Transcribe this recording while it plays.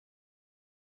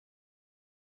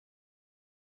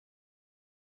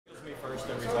me first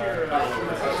every time.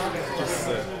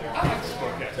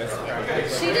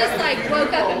 She just like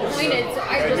woke up and pointed, so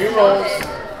I just love it.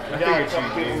 I figured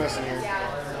she'd be missing here.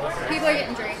 Yeah. People are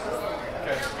getting drinks.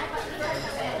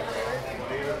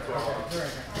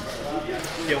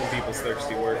 Killing people's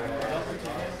thirsty work.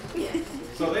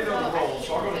 So they know the roles,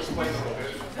 so I'm going to explain a little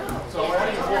bit. So we're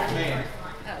adding Wolfman.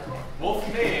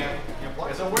 Wolfman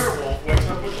is a werewolf, wakes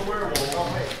up with a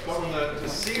werewolf, but when the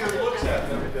seer looks at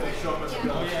them, they show them as a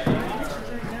villain.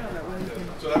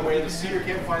 So that way the seer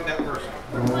can't find that person.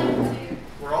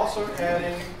 We're also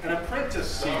adding an apprentice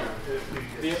seer.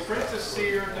 The apprentice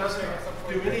seer doesn't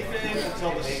do anything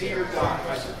until the seer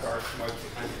dies.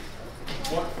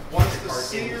 Once the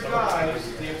seer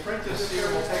dies, the apprentice seer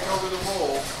will take over the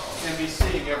role and be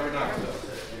seeing every night.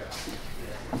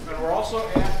 And we're also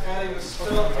adding the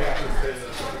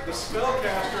spellcaster. The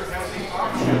spellcaster has the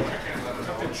option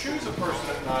to choose a person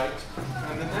at night,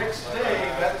 and the next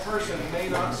day that person may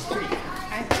not speak.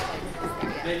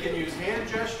 They can use hand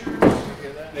gestures,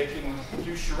 they can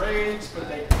do charades, but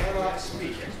they cannot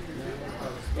speak,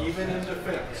 even in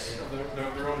defense of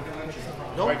their own convention.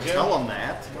 Don't tell them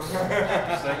that.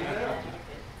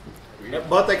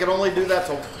 But they can only do that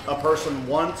to a person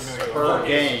once per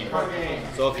game.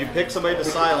 So if you pick somebody to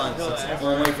silence, it's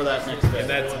only for that next day. And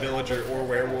that's villager or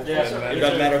werewolf. It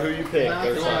doesn't matter who you pick.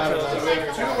 So we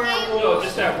have 2 werewolves. No,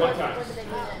 just that one time.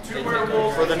 2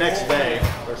 werewolves for the next day.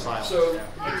 They're silent. So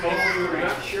if you're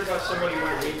not sure about somebody, you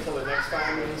want to wait until the next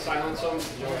time and silence them.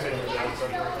 You don't say they're down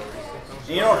somewhere.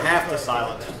 You don't have to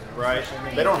silence them, right?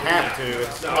 They don't have to.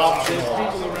 It's optional.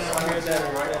 People around here that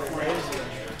are crazy.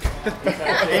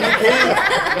 And you can,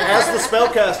 as the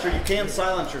spellcaster, you can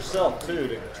silence yourself too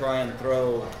to try and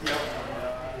throw.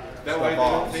 That way they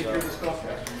don't think you're the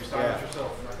spellcaster. You silence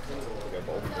yourself.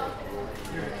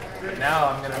 Now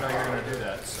I'm gonna know you're gonna do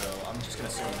that, so I'm just gonna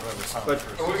assume whoever silence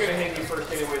first. But we're gonna hit you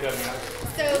first anyway, doesn't matter.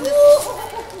 So,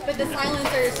 but the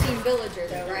silencer is Team Villager,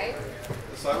 though, right?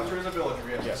 The silencer is a villager,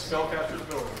 yes. The spellcaster is a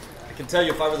villager. I can tell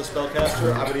you, if I were the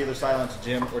spellcaster, I would either silence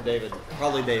Jim or David.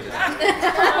 Probably David.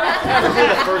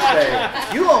 The first day,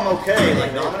 you know I'm okay,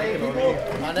 like nominating people.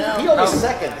 I know. He only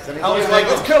seconds, and he's always like,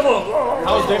 "Let's kill him."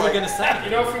 How's David gonna second?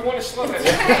 You know, if we want to slow that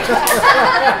like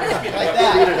that.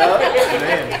 Beat it up.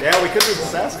 Man. Yeah, we could do the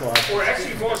Sasquatch. Or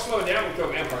actually, if you want to slow it down, we go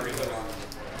vampires.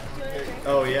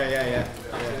 Oh yeah.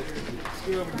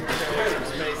 Scoot over here,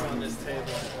 space on this table.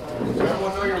 Does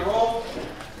everyone know your role?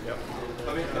 Yep.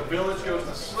 The village goes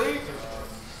to sleep.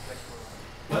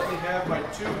 Let me have my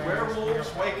 2 werewolves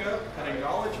wake up and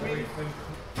acknowledge me.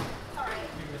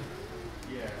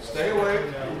 Stay awake.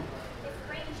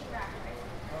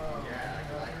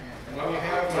 And let me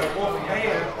have my wolf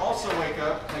man also wake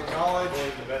up and acknowledge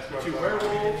 2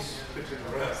 werewolves.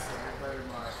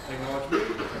 Acknowledge me.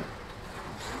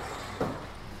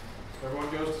 Everyone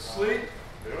goes to sleep.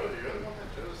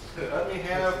 Let me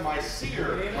have my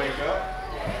seer wake up.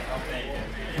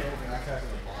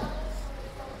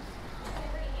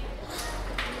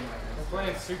 We're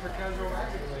playing super casual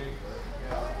Magic League.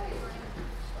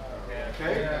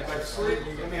 Okay, if I sleep,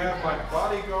 let me have my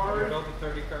bodyguard Build a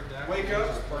 30 card deck. wake up.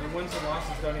 And wins and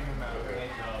losses don't even matter.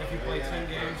 If you play 10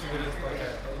 games, you get like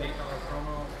an $8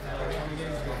 promo. And 20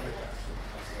 games, you get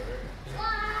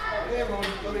Yeah, well,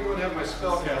 let me go and have my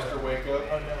spellcaster wake up.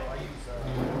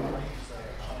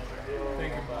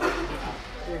 Think about it.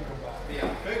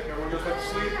 Okay, everyone goes back to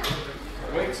sleep.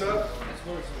 Wakes up.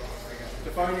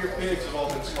 Define your pigs have all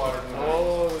been slaughtered.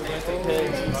 Oh,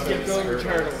 pigs. Skipped over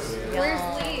turtles. Where's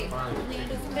Lee? Lee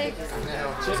is big.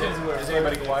 Is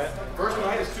anybody quiet? First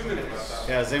night is 2 minutes.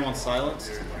 Yeah, is anyone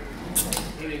silenced?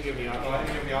 He didn't give me No, I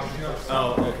didn't give the option first.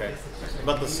 Oh, okay.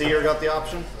 But the seer got the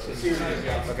option? The seer did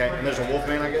the option. Okay, and there's a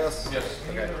wolfman, I guess? Yes.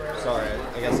 Okay, sorry,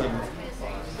 I guess I'm...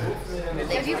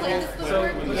 Have you played this before?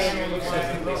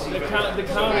 The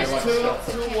count is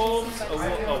two wolves, a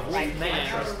wolf man,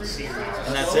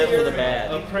 And that's it for the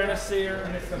bad. apprentice seer,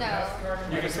 No.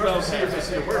 You can spell the seer to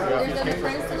see a werewolf. There's an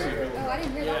apprentice. Oh, I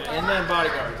didn't hear that. and then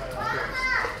bodyguard.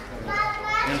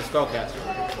 And the spellcaster.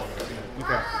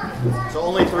 Okay. So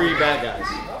only 3 bad guys.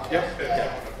 Yep. Okay.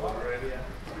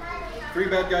 3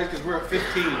 bad guys because we're at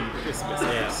 15. Just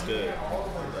misunderstood.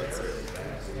 That's it.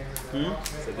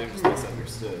 So they're just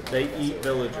misunderstood. They eat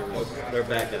villagers. They're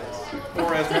bad guys.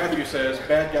 Or as Matthew says,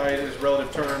 bad guy is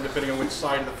relative term depending on which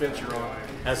side of the fence you're on.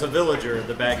 As a villager,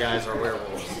 the bad guys are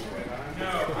werewolves.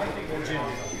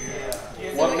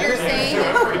 So you're saying...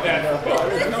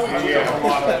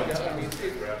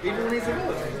 Even when he's a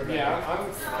villager. Yeah,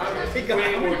 I'm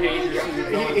way more dangerous.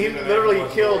 He literally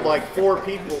killed like 4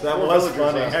 people. That was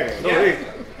funny.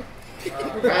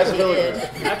 As a villager.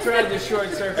 I tried the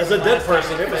short circuit. As a dead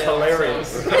person, it was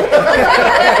hilarious.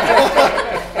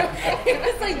 It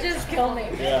was like, just kill me.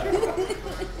 Yeah.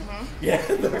 Yeah,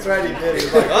 that's right, he did. He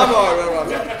was like, I'm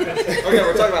alright. Okay,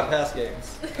 we're talking about past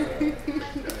games.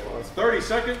 30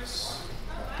 seconds.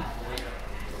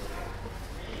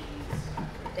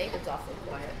 David's awfully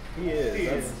quiet. He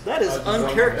is. That is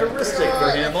uncharacteristic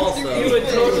for him also. You would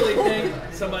totally think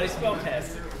somebody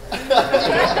spellcasted.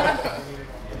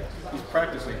 He's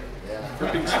practicing.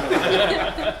 For being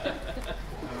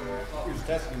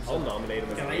I'll nominate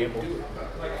him as a gamble.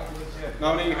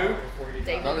 Nominate who?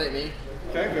 David. Nominate me.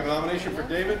 Okay, we have a nomination for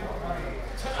David.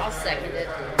 I'll second it.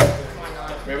 Why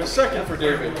not? We have a second for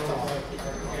David.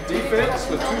 Defense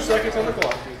with 2 seconds on the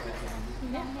clock.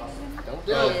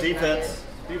 Defense.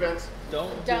 Defense.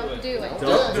 Don't Don't do it.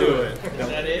 Don't do it. Is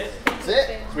that it? That's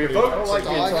it. We vote. all I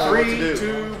got. 3,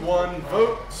 2, 1,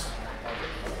 vote.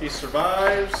 He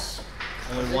survives.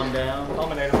 Only one down.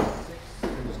 Nominate him.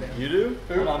 You do?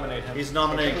 Who? Nominate him. He's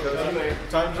nominating Cody.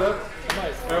 Time's up.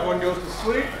 Everyone goes to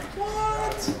sleep.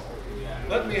 What?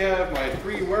 Let me have my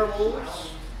 3 werewolves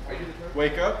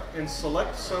wake up and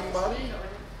select somebody.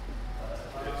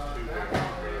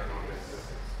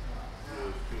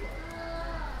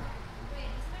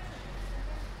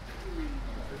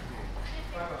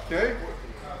 Okay.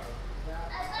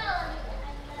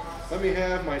 Let me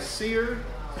have my seer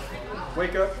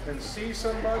wake up and see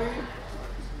somebody.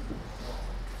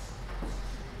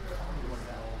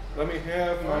 Let me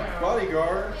have my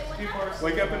bodyguard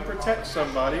wake up and protect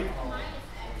somebody.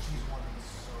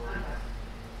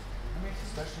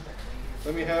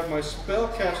 Let me have my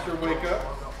spellcaster wake up.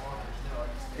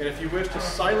 And if you wish to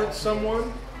silence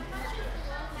someone,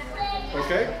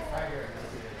 okay.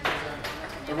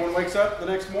 Everyone wakes up the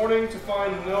next morning to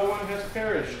find no one has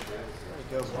perished.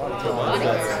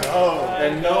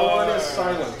 And no one is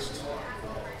silenced.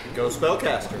 Go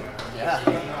spellcaster. Yeah.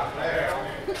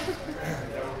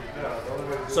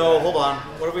 So hold on.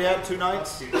 What do we have? 2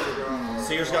 nights?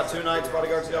 Seer's got 2 nights.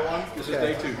 Bodyguard's got 1. This is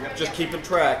day 2. Just keeping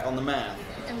track on the math.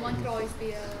 And one could always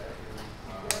be a...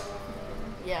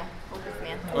 Yeah, a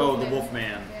wolfman. Oh, the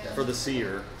Wolfman for the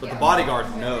seer, but the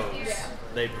bodyguard knows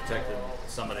they protected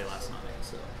somebody last night,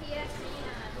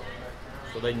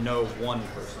 so they know one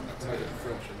person.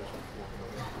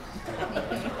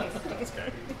 That's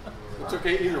good. It's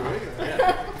okay either way.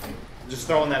 Yeah. Just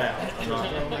throwing that out. I'm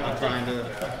not trying to.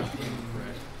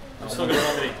 I'm still going to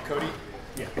nominate Cody.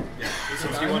 Yeah.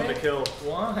 Since he wanted to kill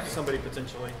somebody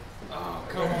potentially. Oh,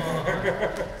 come on.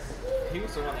 He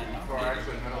was the one that nominated.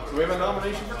 So we have a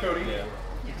nomination for Cody. Yeah.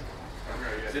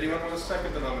 Does anyone want to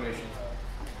second the nomination?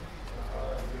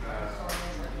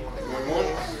 Going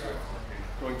once.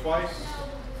 Going twice.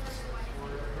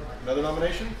 Another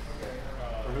nomination?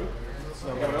 For who?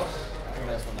 Anyone else?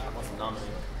 What's the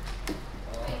nominee?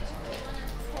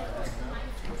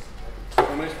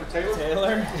 Nomination for Taylor?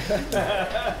 Taylor?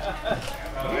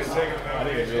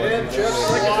 And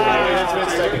Jeff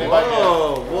seconded.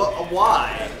 Whoa!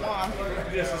 Why?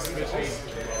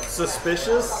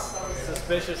 Suspicious?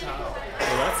 Suspicious how?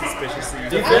 Well, that's suspicious. I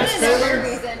want to know your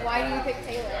reason. Why do you pick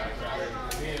Taylor?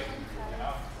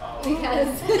 Because...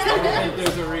 I think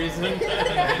there's a reason.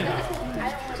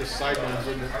 Just sidelines,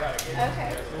 isn't it?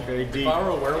 Okay. Very If deep. I were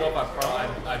a werewolf,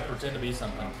 I'd pretend to be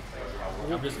something.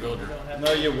 I'm just a villager.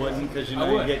 No, you wouldn't, because you know I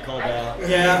you'd would. get called out.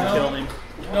 Yeah, kill him.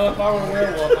 No, if I were a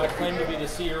werewolf, I'd claim to be the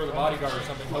seer or the bodyguard or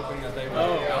something, hoping that they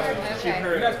would. She Okay. You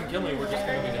heard. guys can kill me, we're just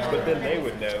going to be down. But then they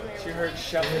would know. She heard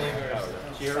shuffling or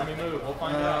She heard me move, we'll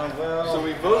find out. So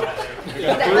we vote. Look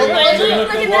at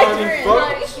that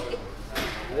Votes.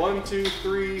 1, 2,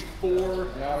 3, 4,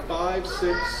 5,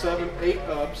 6, 7, 8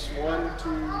 ups. 1, 2,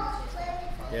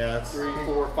 Yeah, that's 3,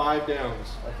 4, 5 downs.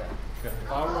 If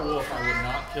I were a wolf, I would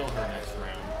not kill her next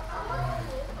round.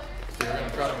 So you're going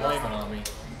to try to blame it on me.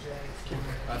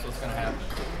 That's what's going to happen.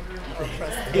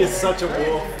 he is such a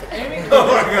wolf. Oh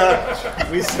my god,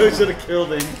 we so should have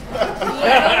killed him.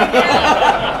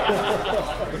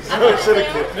 So should have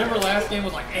killed. Remember last game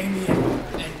was like Amy and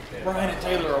Brian and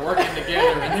Taylor are working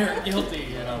together and they're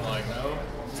guilty. And I'm like, no,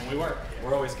 and we weren't.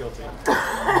 We're always guilty. You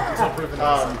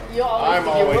always I'm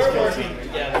always guilty. working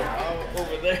together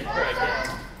over there right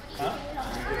now. Huh?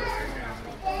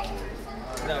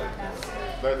 No,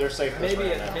 They're safe. maybe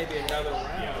maybe another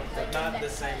round, but not the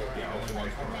same round.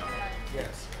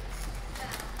 Yes.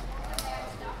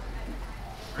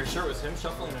 Are you sure it was him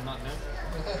shuffling and not him?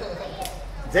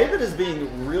 David is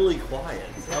being really quiet.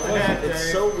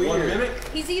 It's so weird.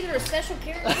 He's either a special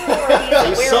character or he's a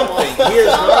He's werewolf. something. He is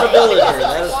not a villager,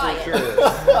 that is Quiet. for sure.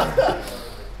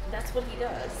 That's what he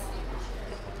does.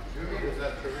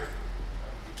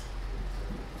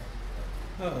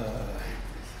 don't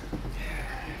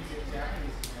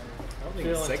think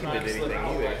he seconded anything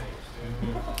either.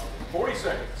 40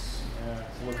 seconds. Yeah,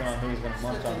 looking on who's going to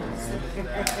munch on him.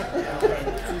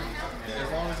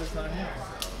 As long as it's not him.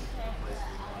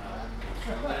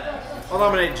 I'll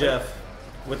nominate Jeff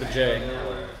with a J.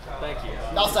 Thank you.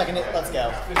 I'll second it. Let's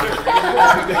go.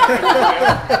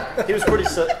 He was pretty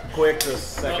quick the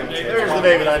second. There's the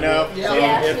David I know.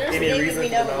 Yeah, if there's any the reason we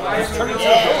for know.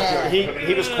 Yeah.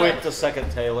 He was quick the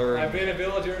second Taylor. I've been a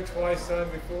villager twice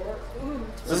before.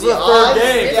 This is the third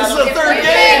game. Yeah, This is the third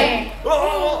game.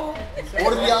 Oh,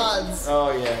 What are the odds?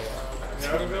 oh yeah.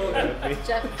 Now I'm a villager.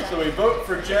 Jeff, So we vote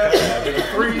for Jeff.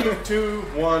 3, 2,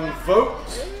 1, vote.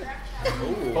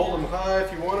 Hold him high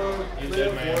if you want to.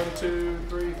 dead man. 1, 2,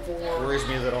 3, 4, Worries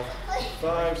me a little.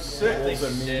 5, 6.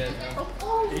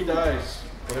 He dies.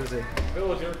 What is he?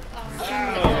 Villager. I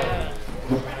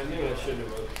knew I should have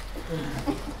voted.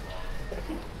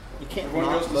 You can't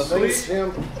Everyone not goes to vote.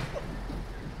 sleep.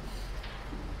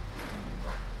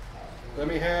 Let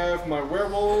me have my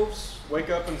werewolves wake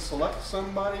up and select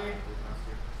somebody.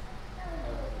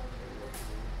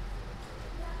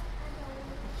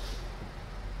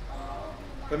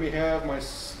 Let me have my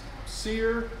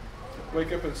seer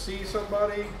wake up and see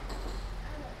somebody.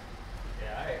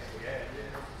 Yeah, I actually had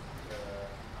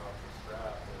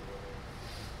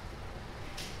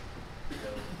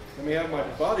Let me have my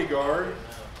bodyguard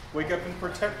wake up and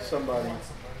protect somebody.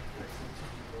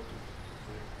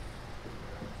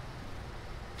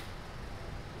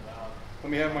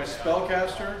 Let me have my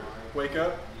spellcaster wake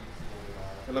up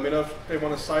and let me know if they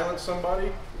want to silence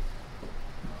somebody.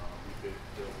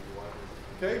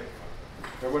 Okay.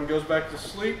 Everyone goes back to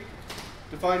sleep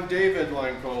to find David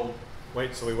lying cold.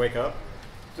 Wait, so we wake up?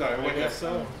 Sorry, wake up.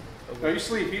 So, No, you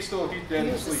sleep. He's dead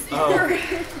in sleep. Oh.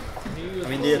 I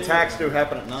mean, the attacks do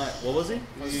happen at night. What was he?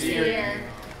 Seer.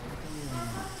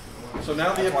 So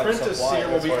now the That's why it's so apprentice quiet. seer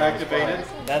will That's be why it was activated.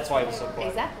 That's why it was so quiet.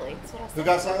 Exactly. That's what I Who said.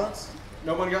 got silenced?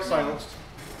 No one got silenced.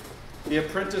 The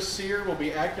apprentice seer will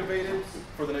be activated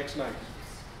for the next night.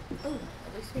 Oh,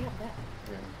 at least we have that.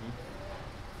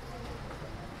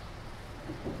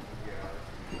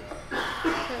 So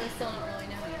we still don't really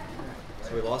know yet.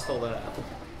 So we lost all that.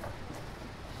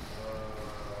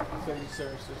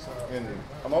 And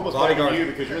I'm almost Bodyguard. blaming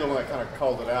you because you're the one that kind of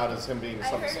called it out as him being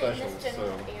something special.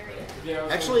 So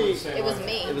Actually, It was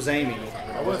me. it was Amy.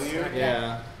 was it you?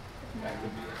 Yeah.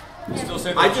 Still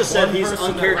say I there's just said one he's person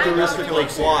that uncharacteristically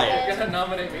quiet, You're gonna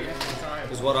nominate me every time.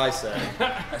 is what I said.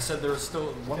 I said there was still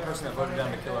one person that voted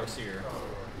down to kill our seer.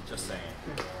 Just saying.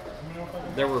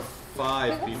 There were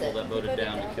 5 Who was people it? that Who voted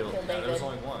down to kill. Yeah, there was David?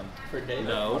 only one.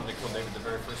 No, Wanted to kill David the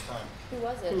very first time. Who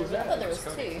was it? I thought there was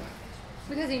two.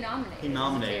 Because he nominated. he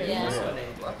nominated. Yeah.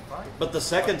 But the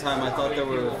second time I thought there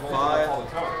were 5.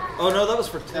 Oh no, that was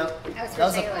for 10. That was That for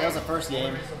was, Taylor. that was the first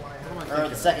game. Or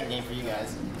the second game for you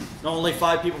guys. No, only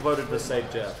 5 people voted to save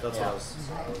Jeff. That's what I was.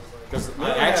 Because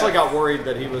I actually got worried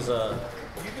that he was a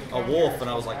wolf, and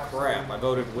I was like, crap. I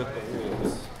voted with the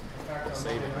wolves to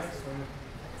save him.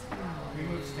 We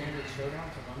moved standard showdown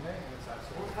to Monday, and it's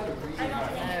absolutely.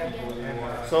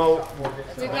 So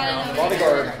We've got another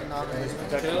bodyguard.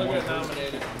 Taylor got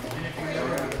nominated.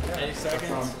 Any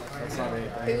seconds?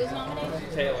 Who was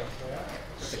nominated? Taylor.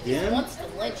 She Again? wants to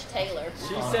lynch Taylor.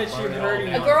 She said she heard A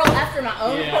him. girl after my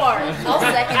own heart. I'll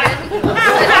second it.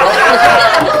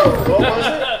 What was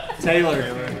it? Taylor.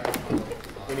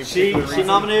 She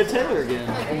nominated Taylor again.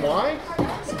 And why?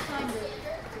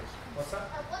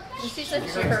 And she said she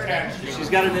heard him. She's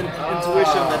got an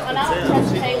intuition And that I don't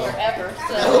fits trust in. Taylor ever,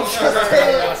 so.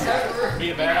 Be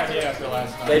a bad idea after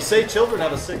last night. They say children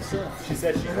have a sixth sense. She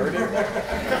said she heard it.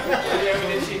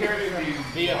 Did she hear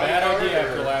it? Be a bad idea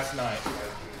after last night.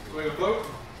 We vote.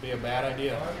 Be a bad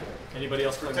idea. Anybody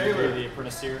else claiming to Taylor. be the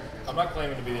apprentice seer? I'm not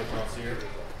claiming to be the apprentice seer.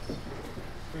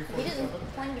 He didn't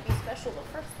claim to be special the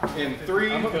first time. In 3,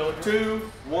 2,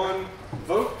 1,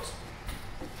 vote.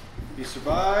 He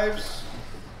survives.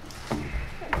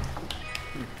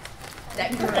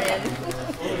 That grin.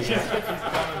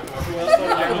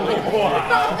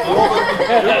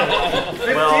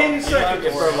 15 seconds.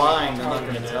 If they're lying, they're not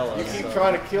going to tell You us. keep so.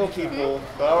 trying to kill people,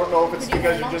 but I don't know if it's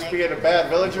because you're just being a bad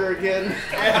villager again.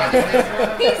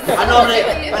 I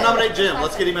nominate Jim.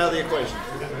 Let's get him out of the equation.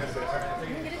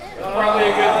 Probably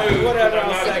a good move. Whatever. I'm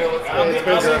not going It's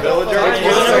because you're a villager.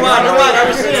 Never mind.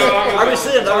 I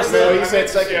rescind. No, he said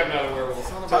second. I'm not a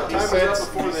werewolf. Time He was said, up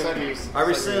before he then. said he was I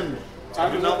rescind. I Time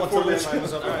do was not up want to before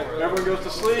lose. then. Everyone goes to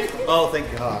sleep. Oh, thank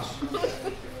gosh.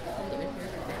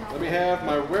 Let me have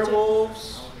my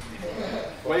werewolves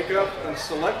wake up and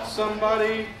select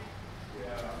somebody.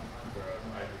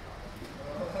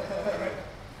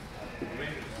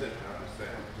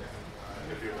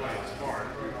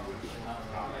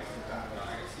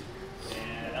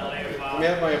 We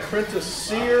have my apprentice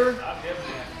seer.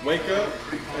 Wake up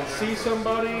and see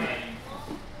somebody.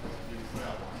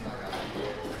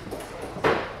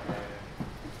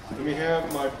 Let me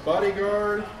have my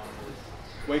bodyguard.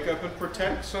 Wake up and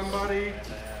protect somebody.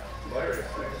 Let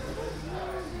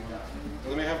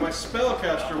me have my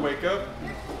spellcaster wake up.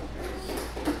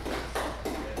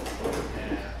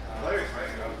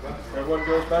 Everyone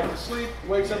goes back to sleep,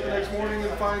 wakes up the next morning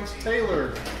and finds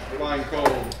Taylor lying cold.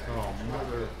 Oh,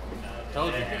 mother.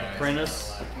 Told you guys.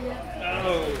 Apprentice.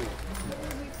 Oh.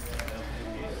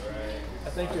 I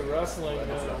think your rustling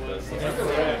was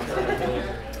incorrect. So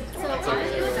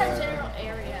it was that general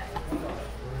area.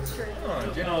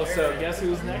 Oh, so guess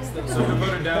who's next then? So who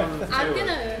voted down I'm Taylor?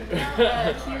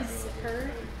 gonna accuse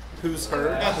her. Who's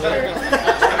her? You've got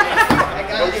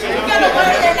to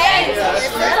learn their names.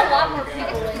 There's a lot more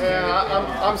people in here.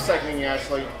 Yeah, I'm seconding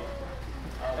Ashley.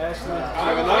 Ashley, I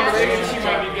have a nomination. She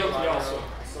might be guilty also.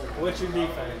 what's your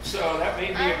defense? So that may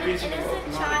be a reason to vote.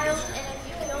 Innocent child, and if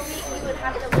you kill me, you would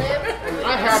have to live. I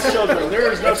have children.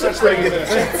 There is no such thing as this.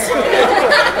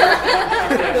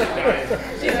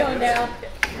 She's going down.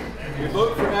 We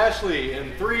vote for Ashley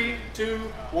in 3, 2,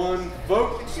 1,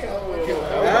 vote.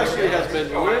 Ashley has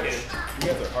been lynched. You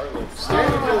guys are heartless.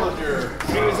 Stand villager.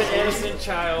 She was an innocent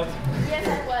child. Yes, I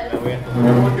was.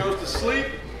 Everyone goes to sleep.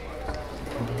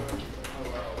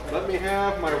 Let me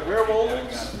have my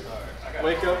werewolves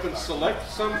wake up and select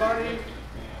somebody.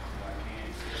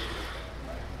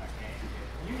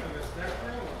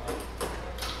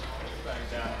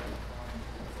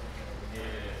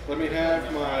 Let me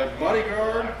have my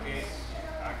bodyguard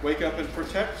wake up and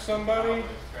protect somebody.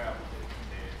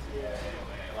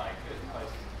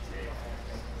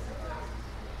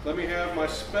 Let me have my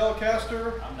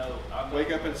spellcaster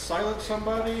wake up and silence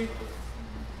somebody.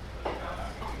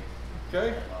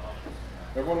 Okay.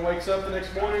 Everyone wakes up the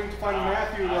next morning to find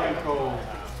Matthew lying cold.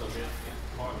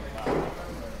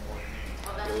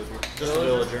 Just a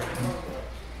villager.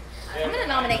 I'm going to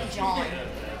nominate John.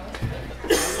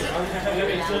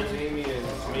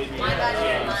 My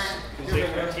buddy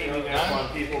Teaming up on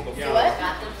people before. What?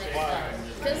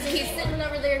 Because he's sitting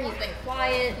over there, he's been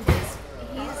quiet.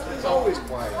 It's always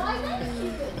quiet.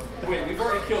 Wait, we've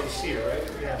already killed the seer,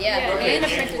 right? Yeah, Okay, and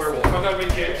James apprentice. werewolf. I'm not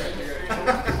being James.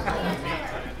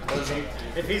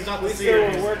 If he's not the We seer,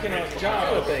 still were working on John.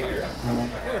 So we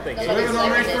have a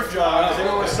nomination for John. Does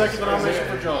anyone want to second the nomination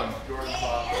for John?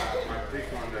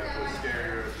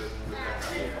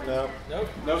 No. Nope.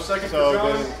 No second So for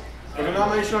John. then- We have a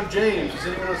nomination on James. Does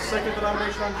anyone want to second the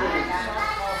nomination on James?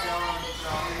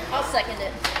 I'll second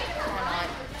it. Why not?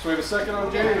 So we have a second on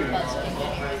James. That's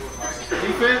it.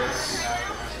 Defense.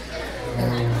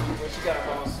 What you got,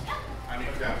 boss?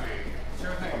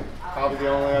 Probably the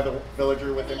only other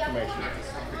villager with information.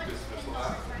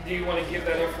 Do you want to give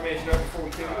that information up before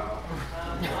we kill you?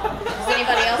 Is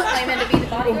anybody else claiming to be the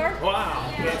bodyguard?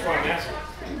 Wow. That's why I'm asking.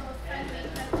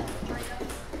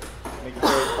 Make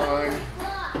sure it's fine.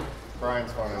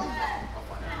 Brian's fine.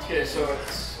 Okay, so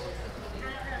it's.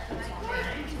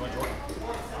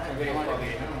 I'm gonna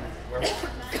probably werewolf.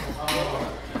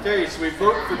 Okay, so we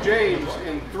vote for James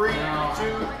in 3, 2,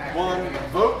 1,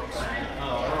 vote.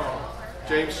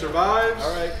 James survives.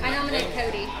 All right. I nominate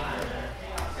Cody.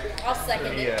 I'll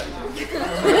second it.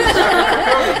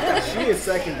 She has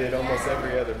seconded almost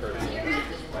every other person.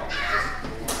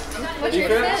 What's your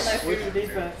Defense? defense? What's your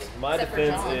defense? My Except for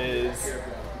defense John. is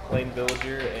plain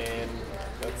villager, and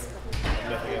that's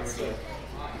nothing else to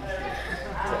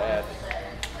add.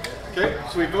 Okay,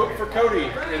 so we vote for Cody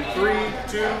in 3,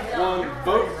 2, 1,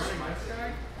 vote.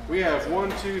 We have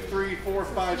 1, 2, 3, 4,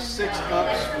 5, 6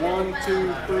 ups, 1,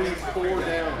 2, 3, 4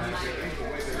 downs.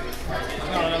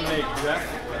 I'm gonna nominate Jeff.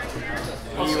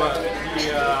 I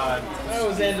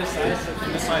was indecisive.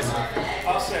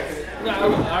 I'll second it.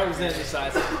 No, I was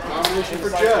indecisive. Nomination for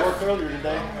Jeff. Earlier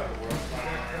today.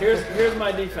 Here's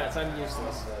my defense. I'm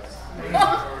useless.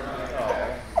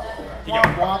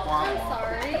 I'm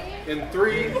sorry. In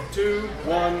 3, 2,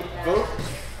 1, vote.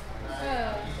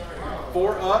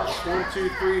 4 ups, 1, 2,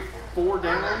 3, 4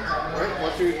 down. Right?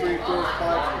 1, 2, 3, 4,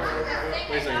 5.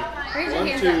 Wait a second. Raise your 1,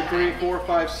 hands 2, up. 3, 4,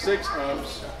 5, 6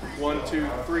 ups. 1, 2,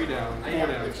 3 down. 4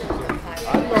 downs.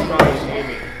 I'm nominating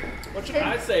Amy.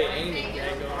 I'd say Amy.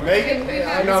 Megan?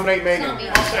 I nominate Megan.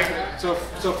 So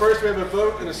first we have a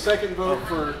vote and a second vote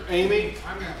for Amy.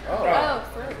 Oh,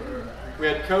 We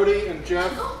had Cody and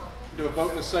Jeff do a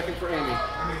vote and a second for Amy.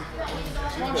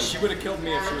 She would have killed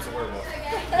me if she was a werewolf.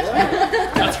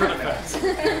 That's her defense.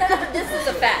 This is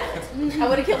a fact. I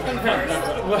would have killed him first.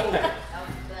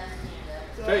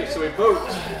 Okay, so we vote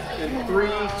in 3,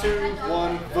 2,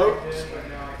 1, vote.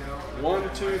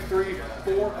 1, 2, 3,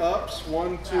 4 ups.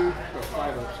 1, 2, or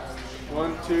 5 ups.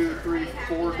 1, 2, 3,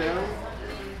 4 down.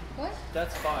 What?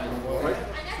 That's fine. Right?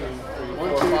 1,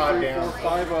 2, 3, 4,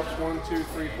 5 ups. 1, 2,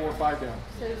 3, 4, 5 down.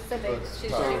 So she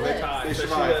So lives. they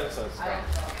survive.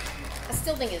 I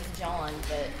still think it's John,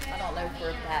 but I don't know for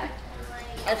a fact.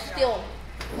 I still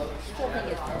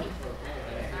think it's Tony.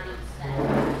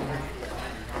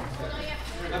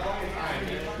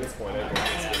 At this point,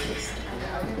 everyone's this.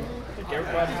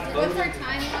 What's our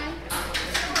timeline?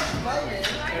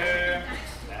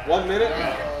 1 minute.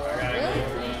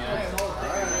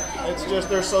 It's just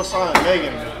they're so silent.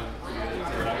 Megan.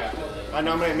 I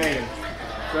nominate Megan. We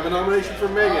have a nomination for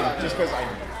Megan. Just because I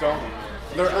don't.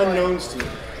 They're unknowns to me.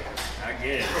 I get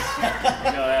it. You know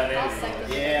how it is.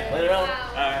 Yeah, let it on.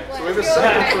 So we have a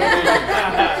second for Megan.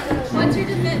 What's your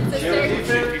defense, Do you have a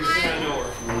sister? defense?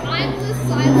 I'm the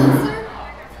silencer.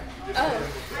 Oh.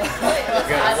 We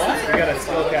got a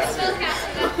spellcaster.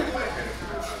 Spellcaster.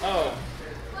 Oh.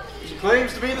 She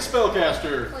claims to be the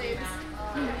spellcaster. Please.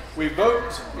 We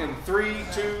vote in 3,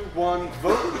 2, 1,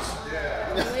 vote.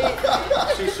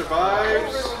 She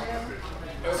survives.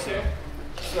 Okay.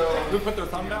 So, Who put their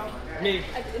thumb down? me.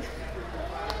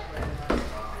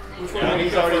 And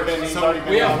he's already been. He's already been.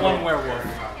 We have one nominated. werewolf.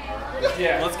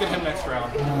 Yeah. Let's get him next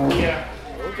round. Yeah.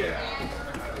 Okay.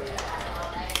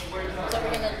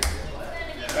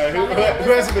 So we're gonna Who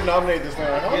hasn't been nominated this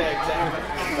round? Huh? Yeah, exactly.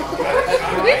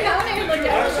 We nominated like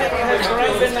everybody.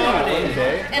 Brian's been nominated.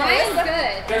 and Brian's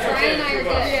good. Brian and I are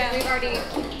good. Yeah. We've already. And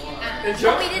No,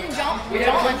 John, we didn't jump. We John,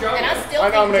 haven't jumped and I yet. still I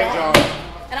think nominate John. John.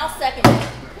 And I'll second it.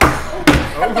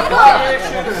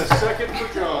 Nomination is second for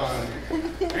John.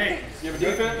 Hey, You have a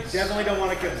defense? definitely don't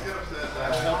want to kill him.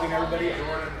 Helping everybody.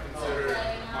 So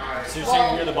you're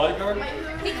saying you're the bodyguard?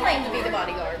 He claimed to be the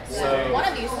bodyguard. So one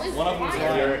of you's losing. One of them's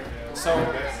lying. So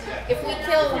If we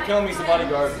kill, if we kill him, he's the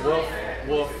bodyguard. Wolf,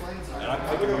 wolf. And I'm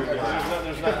clicking your guy.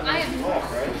 I am.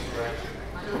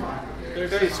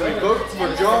 Okay, so we vote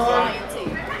for John. Brian too.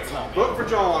 Vote for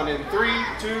John in 3,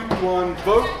 2, 1,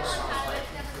 vote.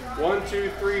 1, 2,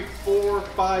 3, 4,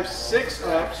 5, 6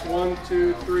 ups. 1,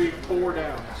 2, 3, 4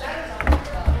 downs.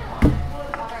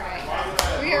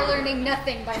 We are learning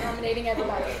nothing by nominating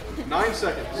everybody. 9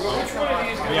 seconds. which one of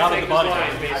these We out of the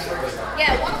bodyguard. basically?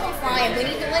 Yeah, one of them's lying. We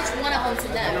need to lynch one of them to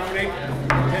know.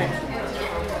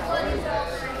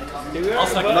 I'll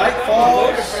second. Night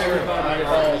falls. Everybody.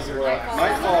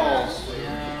 Night falls.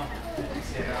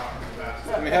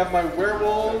 And we have my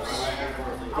werewolves.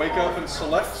 Wake up and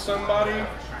select somebody.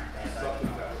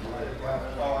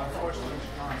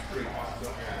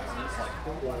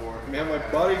 We have my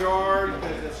bodyguard.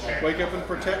 Wake up and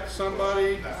protect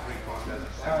somebody.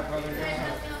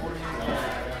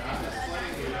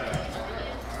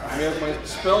 We have my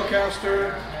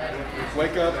spellcaster.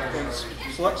 Wake up and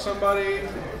select somebody.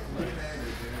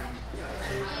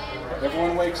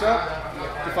 Everyone wakes up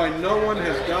to find no one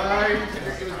has died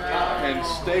and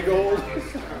stay gold.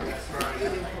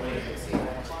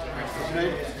 What's your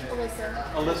name?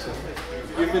 Alyssa.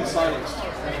 You've been silenced.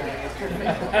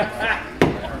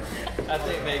 I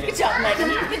think Megan. Good job, Megan.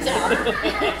 Good job.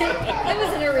 That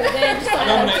wasn't a revenge.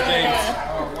 Nominate James.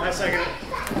 I second it.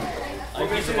 I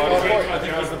think he's the bodyguard. I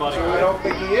think he's the I bodyguard. don't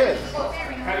think he is.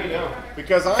 How do you know?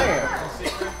 Because I am.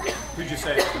 Who'd you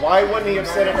say? Why wouldn't he have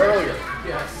said it earlier?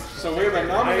 So we have a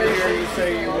nomination you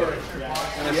say you were.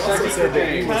 and a second for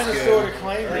James. Kind of sort of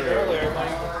claimed it earlier,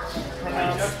 like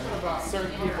pronounced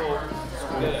certain people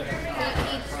good.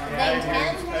 He named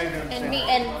him and me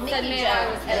and Said Mickey me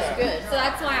Joe as good. So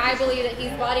that's why I believe that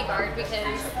he's bodyguard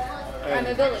because I'm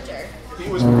a villager. He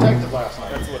was protected last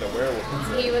night. That's what a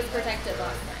werewolf is. He was protected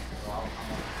last night.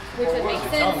 Which would make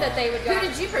sense that they would go. Who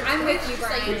did you protect? I'm with you, Say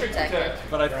Brian. you protected.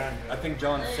 But I think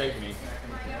John saved me.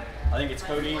 I think it's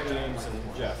Cody, James,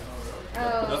 and Jeff.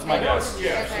 Oh, That's my okay. guess.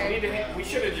 Yeah, so Okay. we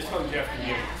should have just hung Jeff to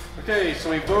James. Okay, so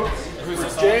we vote for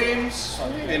James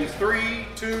in 3,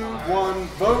 2, 1,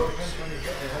 vote.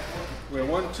 We have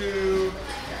 1, 2,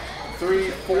 3,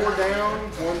 4 down.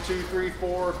 1, 2, 3,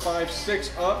 4, 5,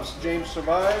 6 ups. James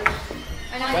survives.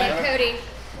 I nominate Cody.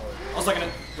 I'll second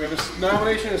it. We have a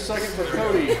nomination and a second for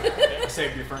Cody. I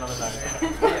saved you for another time.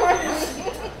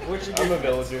 I'm a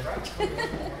villager.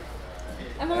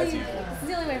 I'm only, this is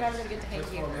the only way I'm ever going to get to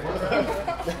hate you.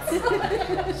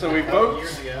 So we vote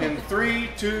in 3,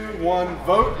 2, 1,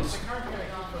 vote.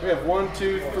 We have 1,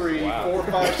 2, 3, 4,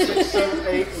 5, 6, 7,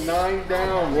 8, 9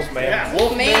 down. Wolfman.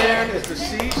 Wolfman is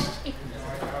deceased.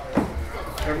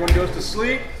 Everyone goes to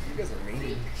sleep.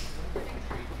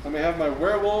 Let me have my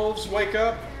werewolves wake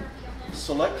up.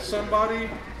 Select somebody.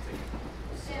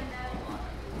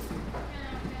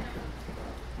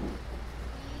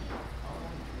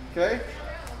 Okay.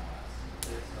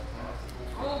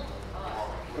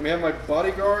 Let me have my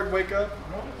bodyguard wake up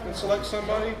and select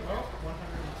somebody.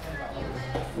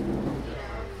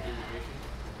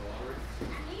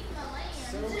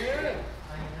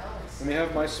 Let me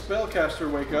have my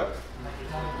spellcaster wake up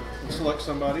and select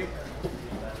somebody.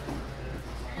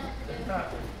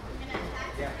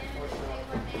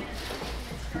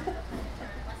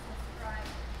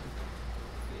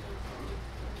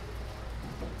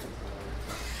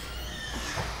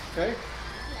 Okay.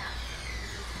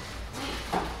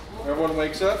 Everyone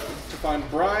wakes up to find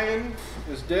Brian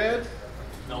is dead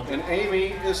and Amy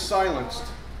is silenced.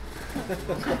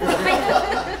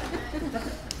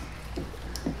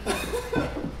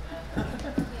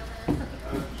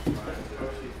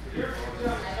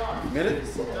 Minute?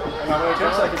 About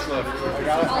 10 seconds left.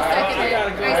 I'll second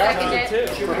it. I second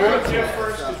it. We're going to Jeff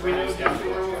first because we know Jeff's the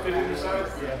werewolf. Did we decide?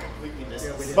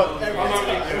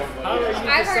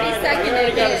 I've already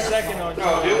seconded got a it. second on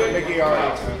Oh, do we? Mickey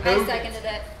already. I seconded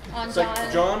it on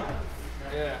John. John?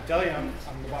 Yeah. Tell you, I'm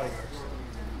the bodyguard.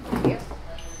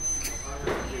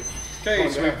 Okay,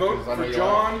 so we vote for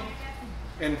John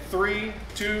in 3,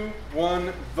 2,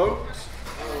 1, vote.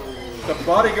 The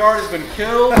bodyguard has been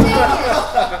killed. I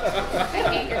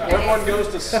hate your face. Everyone goes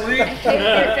to sleep. I hate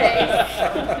your face.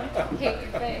 I hate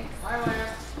your face.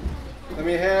 Let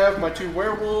me have my 2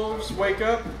 werewolves wake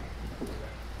up.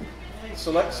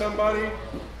 Select somebody.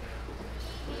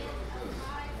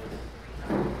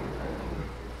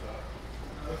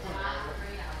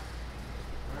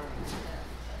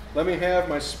 Let me have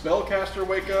my spellcaster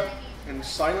wake up and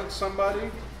silence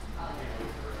somebody.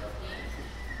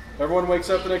 Everyone wakes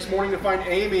up the next morning to find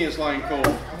Amy is lying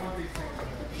cold.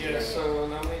 Yes, so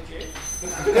nominate Jake.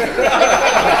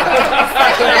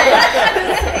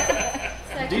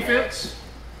 Defense.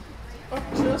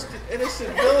 Just an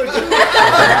innocent villager.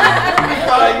 I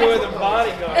thought you were the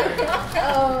bodyguard.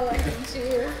 Oh, I hate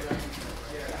you.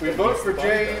 We vote for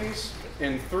James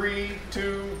in 3,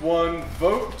 2, 1,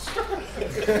 vote.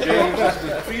 James is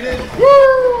defeated.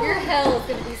 Your hell is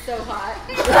going to be so hot.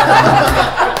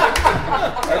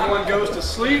 Everyone goes to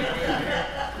sleep.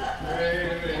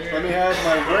 Let me have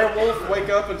my werewolf wake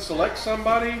up and select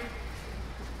somebody.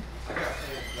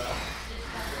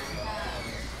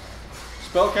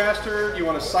 Spellcaster, do you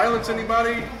want to silence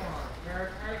anybody?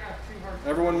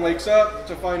 Everyone wakes up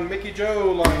to find Mickey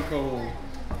Joe lying cold.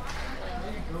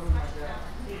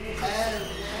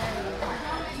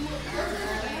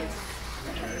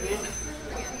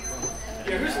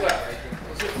 Yeah, who's left?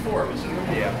 Is it 4 of us?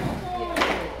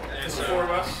 Yeah. It's 4 of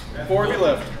us? 4 of you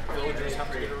left. Villagers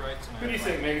have to get it right tonight. Who do you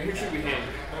think, Megan? Who should we hand?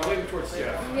 I'm leaning towards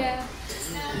Jeff. Yeah.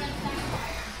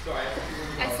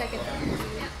 I second that.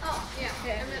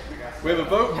 Yeah. We have a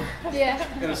vote Yeah.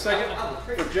 and a second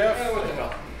for Jeff. What the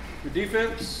hell? Your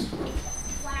defense.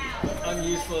 I'm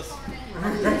useless.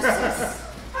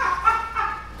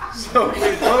 So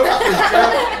we vote for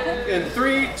Jeff in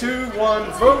 3, 2,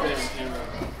 1, vote.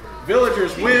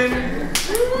 Villagers win.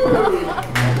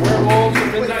 Werewolves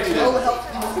have been defeated. I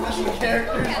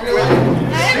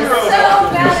am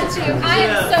so mad at you. I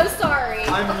am so sorry.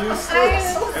 I'm useless. I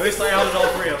am At least I outed all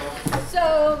 3 of them.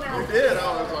 so mad at you. did. I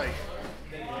was like,